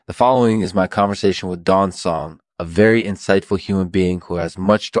The following is my conversation with Dawn Song, a very insightful human being who has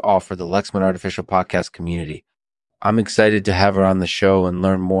much to offer the Lexman Artificial Podcast community. I'm excited to have her on the show and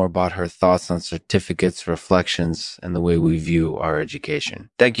learn more about her thoughts on certificates, reflections, and the way we view our education.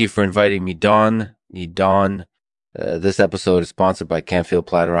 Thank you for inviting me, Dawn. This episode is sponsored by Canfield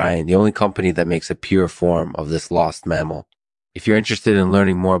Platyrrhine, the only company that makes a pure form of this lost mammal. If you're interested in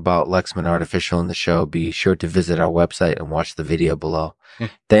learning more about Lexman Artificial in the show, be sure to visit our website and watch the video below.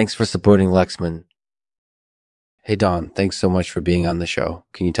 Thanks for supporting Lexman. Hey, Dawn, thanks so much for being on the show.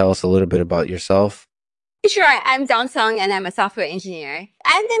 Can you tell us a little bit about yourself? Sure, I'm Dawn Song and I'm a software engineer.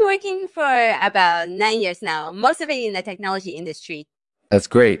 I've been working for about 9 years now, most of it in the technology industry. That's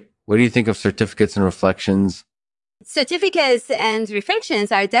great. What do you think of certificates and reflections? Certificates and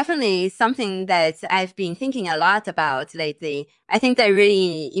reflections are definitely something that I've been thinking a lot about lately. I think they're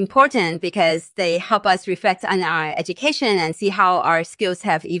really important because they help us reflect on our education and see how our skills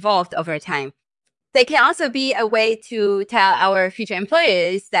have evolved over time. They can also be a way to tell our future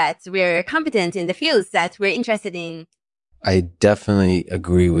employers that we're competent in the fields that we're interested in. I definitely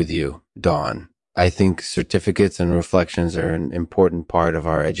agree with you, Dawn. I think certificates and reflections are an important part of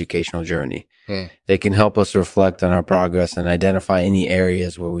our educational journey. They can help us reflect on our progress and identify any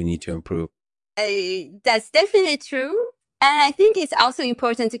areas where we need to improve. That's definitely true. And I think it's also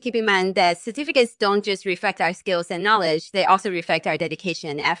important to keep in mind that certificates don't just reflect our skills and knowledge, they also reflect our dedication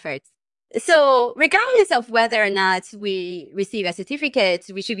and efforts. So regardless of whether or not we receive a certificate,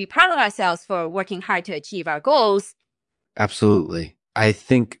 we should be proud of ourselves for working hard to achieve our goals. Absolutely. I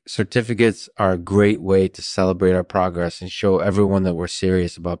think certificates are a great way to celebrate our progress and show everyone that we're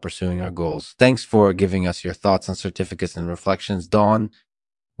serious about pursuing our goals. Thanks for giving us your thoughts on certificates and reflections, Dawn.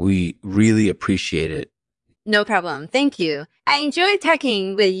 We really appreciate it. No problem. Thank you. I enjoyed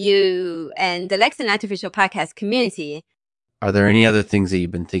talking with you and the Lexman Artificial Podcast community. Are there any other things that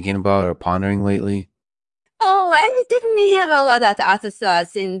you've been thinking about or pondering lately? Oh, I definitely have a lot of other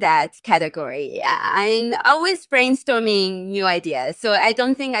thoughts in that category. I'm always brainstorming new ideas, so I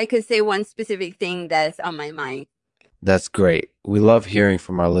don't think I could say one specific thing that's on my mind. That's great. We love hearing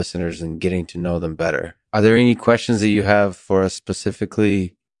from our listeners and getting to know them better. Are there any questions that you have for us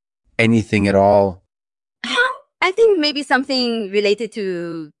specifically? Anything at all? I think maybe something related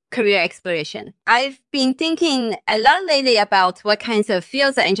to career exploration. I've been thinking a lot lately about what kinds of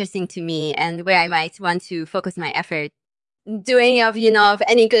fields are interesting to me and where I might want to focus my effort. Of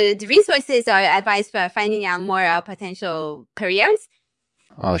any good resources or advice for finding out more about potential careers?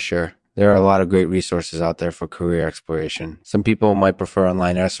 Oh, sure. There are a lot of great resources out there for career exploration. Some people might prefer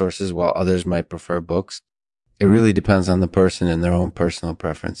online resources while others might prefer books. It really depends on the person and their own personal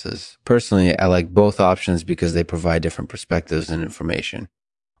preferences. Personally, I like both options because they provide different perspectives and information.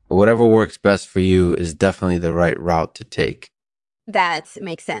 But whatever works best for you is definitely the right route to take. That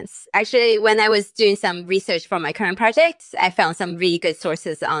makes sense. Actually, when I was doing some research for my current project, I found some really good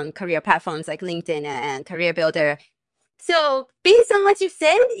sources on career platforms like LinkedIn and Career Builder. So based on what you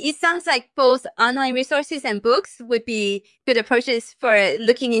said, it sounds like both online resources and books would be good approaches for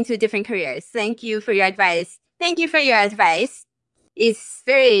looking into different careers. Thank you for your advice. It's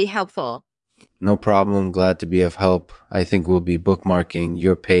very helpful. No problem. Glad to be of help. I think we'll be bookmarking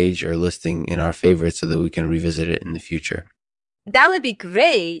your page or listing in our favorites so that we can revisit it in the future. That would be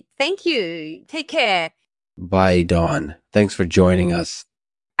great. Thank you. Take care. Bye, Dawn. Thanks for joining us.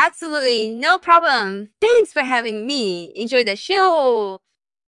 Absolutely. No problem. Thanks for having me. Enjoy the show.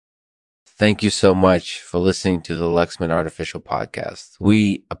 Thank you so much for listening to the Lexman Artificial Podcast.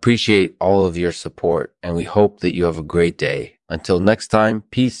 We appreciate all of your support and we hope that you have a great day. Until next time,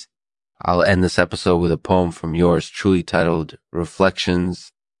 peace. I'll end this episode with a poem from yours truly titled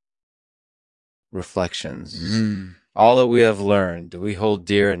Reflections. All that we have learned, we hold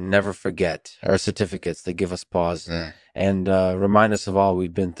dear and never forget. Our certificates that give us pause and remind us of all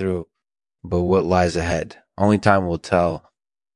we've been through. But what lies ahead? Only time will tell.